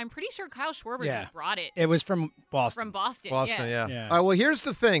 I'm pretty sure Kyle Schwarber just brought it. It was from Boston. From Boston. Boston, yeah. Yeah. All right, well, here's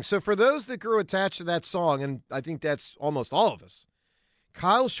the thing. So for those that grew attached to that song, and I think that's almost all of us,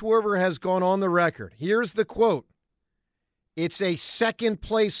 Kyle Schwarber has gone on the record. Here's the quote. It's a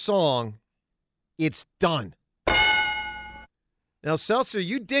second-place song. It's done. Now, Seltzer,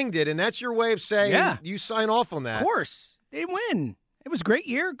 you dinged it, and that's your way of saying you sign off on that. Of course. They win. It was a great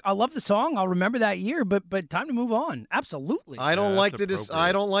year. I love the song. I'll remember that year, but time to move on. Absolutely. I don't like the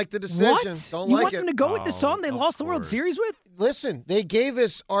decision. What? Don't you like want it. them to go with the song they lost the World Series with? Listen, they gave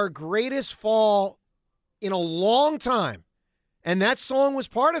us our greatest fall in a long time, and that song was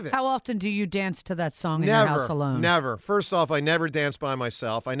part of it. How often do you dance to that song in Never, your house alone? Never. First off, I never dance by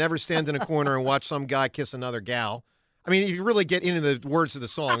myself. I never stand in a corner and watch some guy kiss another gal. I mean, if you really get into the words of the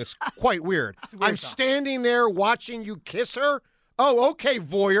song, it's quite weird. I'm standing there watching you kiss her. Oh, okay,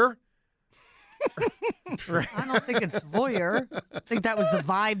 voyeur. I don't think it's voyeur. I think that was the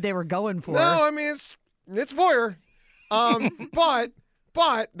vibe they were going for. No, I mean it's voyeur.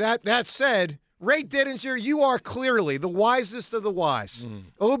 But that said, Ray Didinger, you are clearly the wisest of the wise.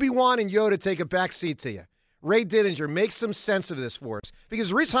 Obi-Wan and Yoda take a back seat to you. Ray Didinger, make some sense of this for us.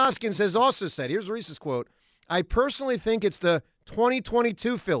 Because Reese Hoskins has also said, here's Reese's quote, I personally think it's the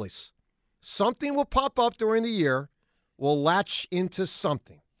 2022 Phillies. Something will pop up during the year. Will latch into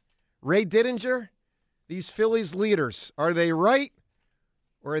something. Ray Didinger, These Phillies leaders, are they right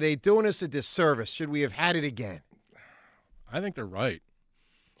or are they doing us a disservice? Should we have had it again? I think they're right.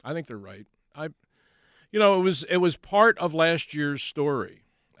 It was part of last year's story,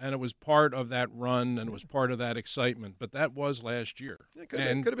 and it was part of that run, and it was part of that excitement. But that was last year. It could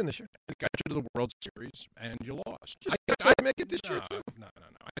have been this year. It got you to the World Series, and you lost. I make it this year too. No.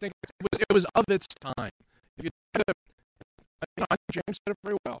 I think it was of its time. If you I think James said it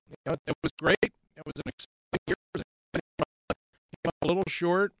very well. It was great. It was an exciting year. It came up a little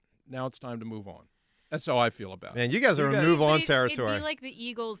short. Now it's time to move on. That's how I feel about it. Man, you guys are in move on It'd territory. be like the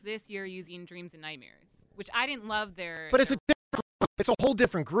Eagles this year using Dreams and Nightmares, which I didn't love their. But it's a whole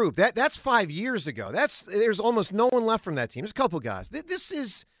different group. That's 5 years ago. There's almost no one left from that team. There's a couple guys. This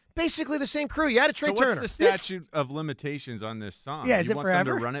is basically the same crew. You had a Trey Turner. What's the statute of limitations on this song? Yeah, is you it want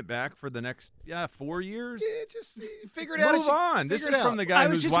forever? them to run it back for the next 4 years? Yeah, just figure it out. Move on. This is from the guy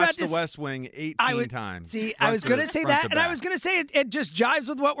who's watched The West Wing 18 times. See, I was going to say that, and I was going to say it just jives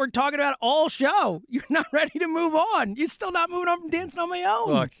with what we're talking about all show. You're not ready to move on. You're still not moving on from Dancing on My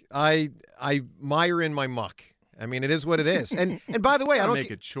Own. Look, I mire in my muck. I mean, it is what it is. And by the way, I don't make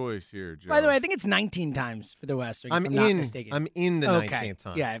a choice here, Joe. By the way, I think it's 19 times for the West Wing. I'm if I'm not mistaken. I'm in the 19th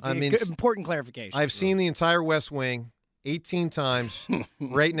time. Yeah, important clarification. I've seen the entire West Wing 18 times.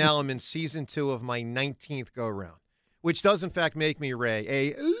 Right now, I'm in season 2 of my 19th go round, which does in fact make me, Ray,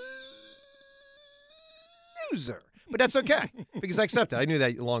 a loser. But that's okay because I accept it. I knew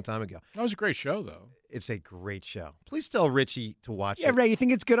that a long time ago. That was a great show, though. It's a great show. Please tell Richie to watch it. Yeah, Ray, you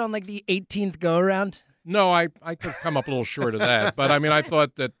think it's good on like the 18th go around? No, I could have come up a little short of that, but I mean, I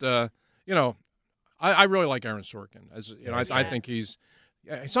thought that I really like Aaron Sorkin. I think he's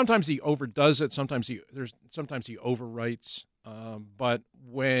sometimes he overdoes it, sometimes he overwrites, but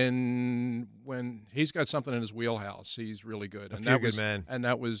when he's got something in his wheelhouse, he's really good. And that was man. And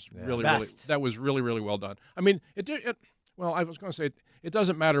that was Best. really well done. I mean, well, I was going to say it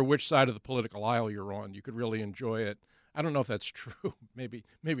doesn't matter which side of the political aisle you're on, you could really enjoy it. I don't know if that's true. Maybe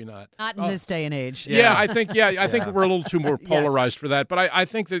not. Not in this day and age. Yeah, I think we're a little too more polarized for that. But I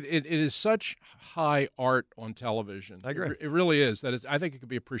think that it is such high art on television. I agree. It really is. I think it could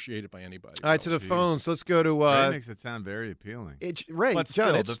be appreciated by anybody. All right, to the phones. Let's go to. Ray makes it sound very appealing. Ray, but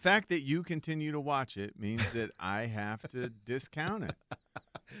John, still, the fact that you continue to watch it means that I have to discount it.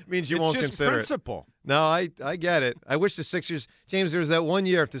 Means you won't consider principle. it. No, I get it. I wish the Sixers, James. There was that one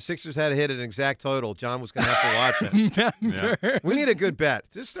year if the Sixers had hit an exact total, John was going to have to watch it. Yeah. We need a good bet.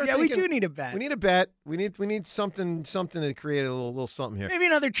 Just start we thinking, do need a bet. We need a bet. We need something to create a little something here. Maybe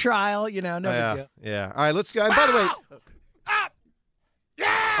another trial. No big deal. Yeah. All right, let's go. And by the way,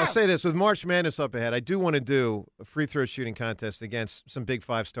 I'll say this: with March Madness up ahead, I do want to do a free throw shooting contest against some big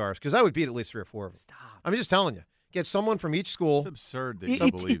 5 stars because I would beat at least 3 or 4 of them. Stop. I'm just telling you. Get someone from each school. It's absurd that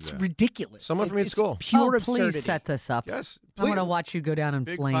you believe It's that. ridiculous. Someone from each school. Pure please absurdity. set this up. Yes, I want to watch you go down in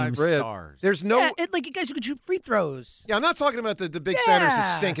Big flames. 5 stars. There's no. Yeah, you guys who could shoot free throws. Yeah, I'm not talking about the big centers that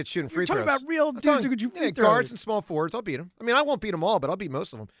Yeah. stink at shooting free You're talking throws. about real I'm dudes talking- who could shoot free guards throws. and small forwards. I'll beat them. I mean, I won't beat them all, but I'll beat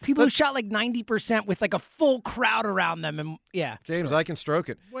most of them. People who shot like 90% with like a full crowd around them, and yeah. James, I can stroke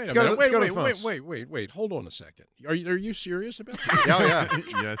it. Wait Let's a go to- minute. let's go to the phones. Wait. Hold on a second. Are you serious about this? Oh, yeah.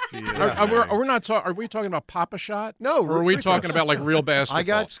 Yes, he is. Are we talking about Papa Shot? No, or are we free talking throws. about like real basketball? I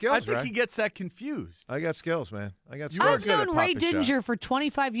got skills, I think right? he gets that confused. I got skills, man. I got You skills. are I've good at known Ray Papa Shot. Dinger for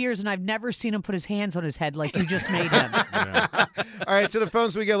 25 years, and I've never seen him put his hands on his head like you just made him. Yeah. All right, to the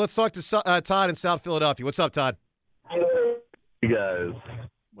phones we go. Let's talk to Todd in South Philadelphia. What's up, Todd? You guys.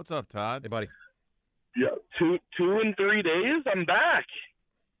 What's up, Todd? Hey, buddy. Yeah, 2 and 3 days. I'm back.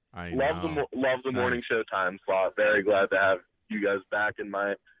 I Love know. the morning show time slot. Very glad to have you guys back in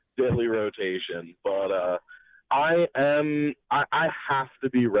my daily rotation. But I have to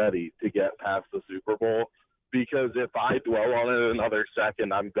be ready to get past the Super Bowl because if I dwell on it another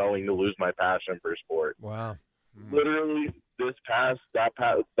second, I'm going to lose my passion for sport. Wow. Literally,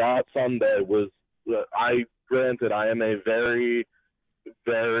 that Sunday was. Granted, I am a very,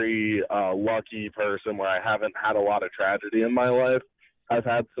 very lucky person where I haven't had a lot of tragedy in my life. I've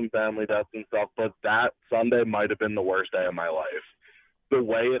had some family deaths and stuff, but that Sunday might have been the worst day of my life. The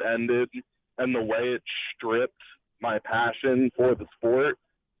way it ended and the way it stripped my passion for the sport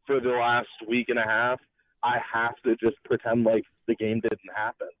for the last week and a half, I have to just pretend like the game didn't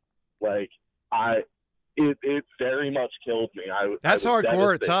happen. Like it very much killed me. That's I was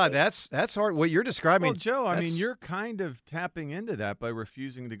hardcore, devastated. Todd. That's hard. What you're describing. Well, Joe, I mean, that's- you're kind of tapping into that by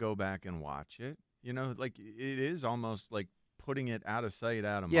refusing to go back and watch it. Like it is almost like putting it out of sight,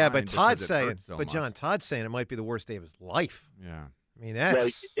 out of Yeah, mind. but Todd's because it saying, hurts so but much. John, Todd's saying it might be the worst day of his life. Yeah. I mean, that's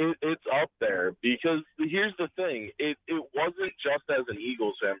Like it's up there because here's the thing: it wasn't just as an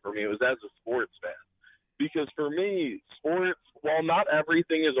Eagles fan for me; it was as a sports fan. because for me, sports, while not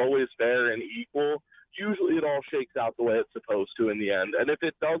everything is always fair and equal, usually it all shakes out the way it's supposed to in the end. And if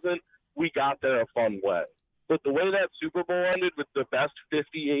it doesn't, we got there a fun way. But the way that Super Bowl ended with the best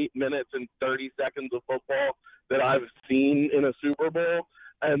 58 minutes and 30 seconds of football that I've seen in a Super Bowl,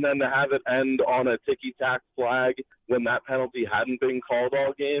 and then to have it end on a ticky-tack flag when that penalty hadn't been called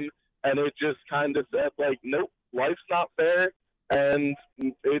all game, and it just kind of said, like, nope, life's not fair, and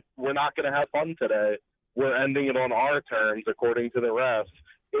we're not going to have fun today. We're ending it on our terms, according to the refs.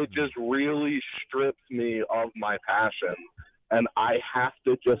 It just really strips me of my passion, and I have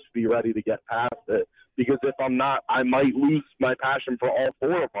to just be ready to get past it, because if I'm not, I might lose my passion for all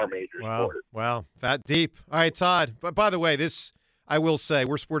four of our major sports. Wow, that deep. All right, Todd, but by the way, this, I will say,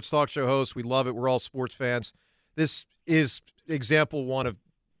 we're sports talk show hosts. We love it. We're all sports fans. This is example one of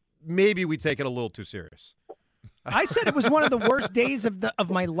maybe we take it a little too serious. I said it was one of the worst days of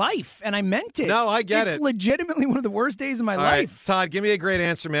my life, and I meant it. No, I get it. It's legitimately one of the worst days of my All life. right, Todd, give me a great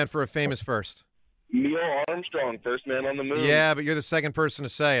answer, man, for a famous first. Neil Armstrong, first man on the moon. Yeah, but you're the second person to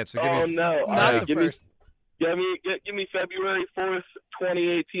say it. So give me no. Not the first. Give me February 4th,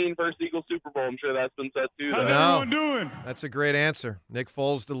 2018, first Eagles Super Bowl. I'm sure that's been said too. How's everyone doing? That's a great answer. Nick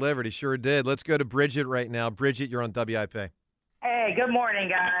Foles delivered. He sure did. Let's go to Bridget right now. Bridget, you're on WIP. Hey, good morning,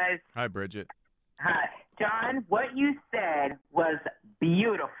 guys. Hi, Bridget. Hi. John, what you said was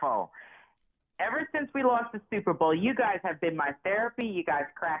beautiful. Ever since we lost the Super Bowl, you guys have been my therapy. You guys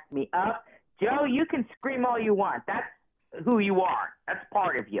cracked me up. Joe, you can scream all you want. That's who you are. That's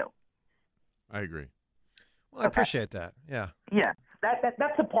part of you. I agree. Well, I appreciate that. Yeah. Yeah.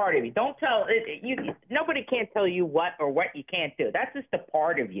 That's a part of you. Don't tell nobody can't tell you what you can't do. That's just a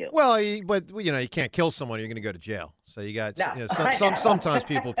part of you. Well, but you can't kill someone. You're going to go to jail. So you got sometimes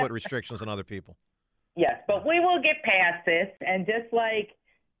people put restrictions on other people. Yes, but we will get past this, and just like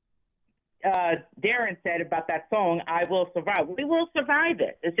Darren said about that song, "I Will Survive." We will survive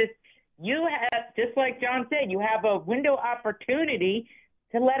it. It's just you have, just like John said, you have a window opportunity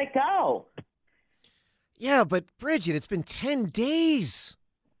to let it go. Yeah, but Bridget, it's been 10 days.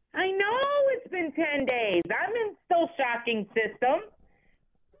 I know it's been 10 days. I'm in still shocking system,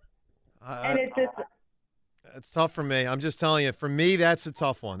 and it's just. It's tough for me. I'm just telling you, for me, that's a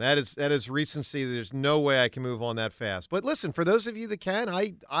tough one. That is recency. There's no way I can move on that fast. But listen, for those of you that can,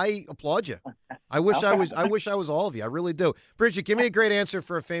 I applaud you. I wish I was all of you. I really do. Bridget, give me a great answer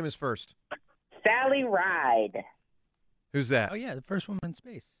for a famous first. Sally Ride. Who's that? Oh yeah, the first woman in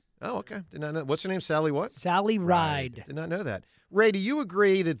space. Oh, okay. Did not know. What's her name? Sally what? Sally Ride. Did not know that. Ray, do you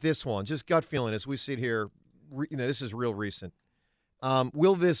agree that this one, just gut feeling, as we sit here, this is real recent.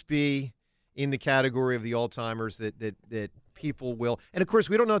 Will this be in the category of the all-timers that people will? And, of course,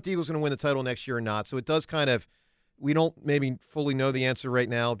 we don't know if the Eagles are going to win the title next year or not, so it does kind of – we don't maybe fully know the answer right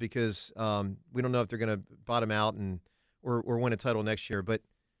now because we don't know if they're going to bottom out or win a title next year. But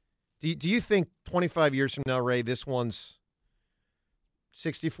do you think 25 years from now, Ray, this one's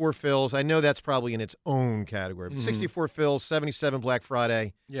 64 Phils? I know that's probably in its own category. But 64 Phils, 77 Black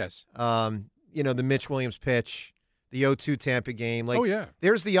Friday. Yes. The Mitch Williams pitch. The 0-2 Tampa game. Oh, yeah.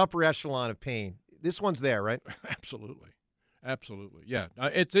 There's the upper echelon of pain. This one's there, right? Absolutely. Yeah.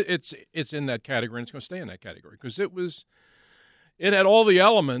 It's in that category, and it's going to stay in that category because it had all the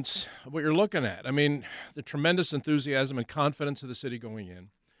elements of what you're looking at. I mean, the tremendous enthusiasm and confidence of the city going in,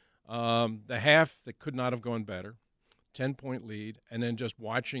 the half that could not have gone better, 10-point lead, and then just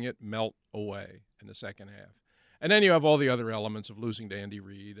watching it melt away in the second half. And then you have all the other elements of losing to Andy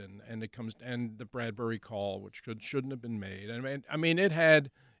Reid, and the Bradbury call, which shouldn't have been made. It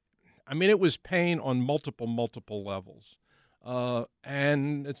was pain on multiple levels,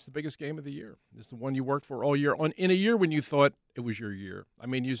 and it's the biggest game of the year. It's the one you worked for all year in a year when you thought it was your year. I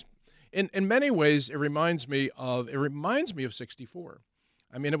mean, in many ways, it reminds me of 64.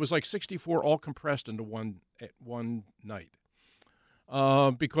 I mean, it was like 64 all compressed into one night.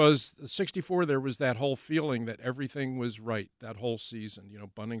 Because 64, there was that whole feeling that everything was right that whole season.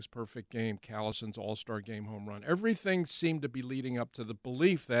 Bunning's perfect game, Callison's all-star game home run. Everything seemed to be leading up to the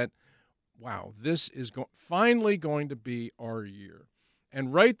belief that, wow, this is finally going to be our year.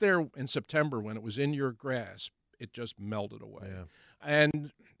 And right there in September, when it was in your grasp, it just melted away. Yeah.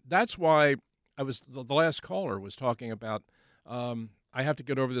 And that's why the last caller was talking about, I have to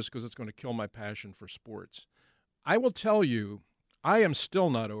get over this because it's going to kill my passion for sports. I will tell you, I am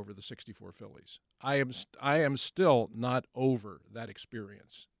still not over the 64 Phillies. I am still not over that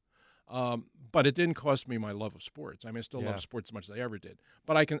experience. But it didn't cost me my love of sports. I mean, I still love sports as much as I ever did.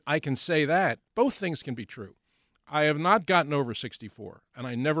 But I can say that both things can be true. I have not gotten over 64, and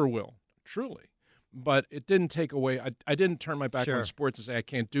I never will, truly. but it didn't take away. I didn't turn my back Sure. on sports and say I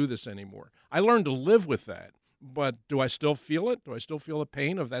can't do this anymore. I learned to live with that. But do I still feel it? Do I still feel the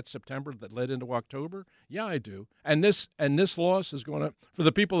pain of that September that led into October? Yeah, I do. And this loss is going to, for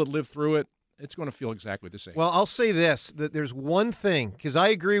the people that live through it, it's going to feel exactly the same. Well, I'll say this, that there's one thing, because I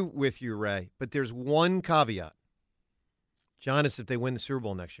agree with you, Ray, but there's one caveat. John, is if they win the Super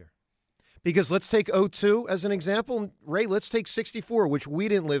Bowl next year. Because let's take 02 as an example. Ray, let's take 64, which we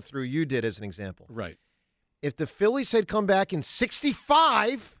didn't live through. You did as an example. Right. If the Phillies had come back in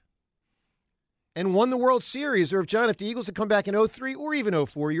 65 and won the World Series, or if the Eagles had come back in 03 or even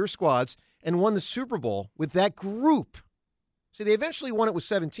 04, your squads, and won the Super Bowl with that group. See, they eventually won it with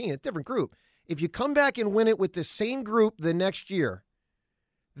 17, a different group. If you come back and win it with the same group the next year,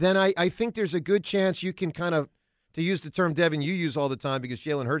 then I think there's a good chance you can kind of, to use the term, Devin, you use all the time because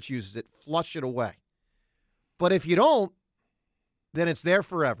Jalen Hurts uses it, flush it away. But if you don't, then it's there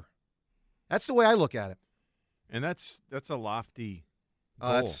forever. That's the way I look at it. And that's a lofty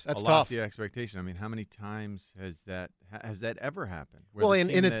goal, that's a tough. lofty expectation. I mean, how many times has that ever happened? Where Well, the in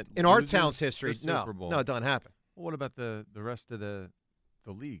team that our loses town's the history, Super Bowl- no, it doesn't happen. Well, what about the rest of the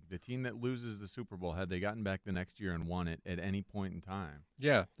league? The team that loses the Super Bowl, had they gotten back the next year and won it at any point in time?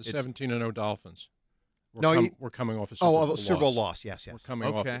 Yeah, the It's- 17-0 Dolphins. We're coming off a Super Bowl loss. Yes. We're coming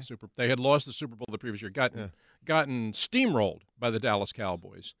off Okay. the Super. They had lost the Super Bowl the previous year, gotten steamrolled by the Dallas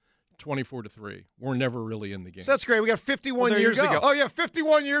Cowboys, 24-3. We're never really in the game. So that's great. We got 51 Well, there you years go. ago. Oh, yeah,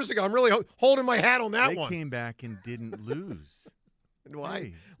 51 years ago. I'm really holding my hat on that They one. came back and didn't lose. Why?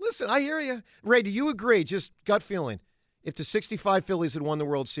 Hey. Listen, I hear you. Ray, do you agree, just gut feeling, if the 65 Phillies had won the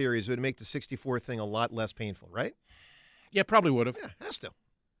World Series, it would make the 64 thing a lot less painful, right? Yeah, probably would have. Yeah, has to.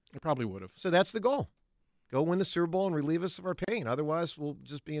 It probably would have. So that's the goal. Go win the Super Bowl and relieve us of our pain. Otherwise, we'll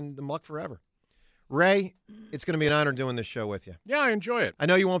just be in the muck forever. Ray, it's going to be an honor doing this show with you. Yeah, I enjoy it. I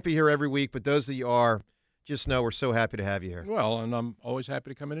know you won't be here every week, but those that you are, just know we're so happy to have you here. Well, and I'm always happy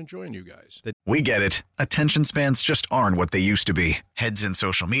to come in and join you guys. We get it. Attention spans just aren't what they used to be. Heads in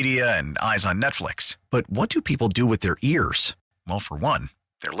social media and eyes on Netflix. But what do people do with their ears? Well, for one,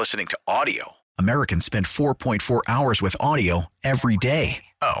 they're listening to audio. Americans spend 4.4 hours with audio every day.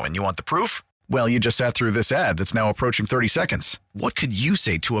 Oh, and you want the proof? Well, you just sat through this ad that's now approaching 30 seconds. What could you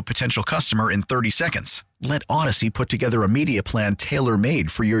say to a potential customer in 30 seconds? Let Odyssey put together a media plan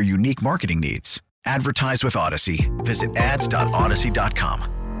tailor-made for your unique marketing needs. Advertise with Odyssey. Visit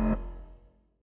ads.odyssey.com.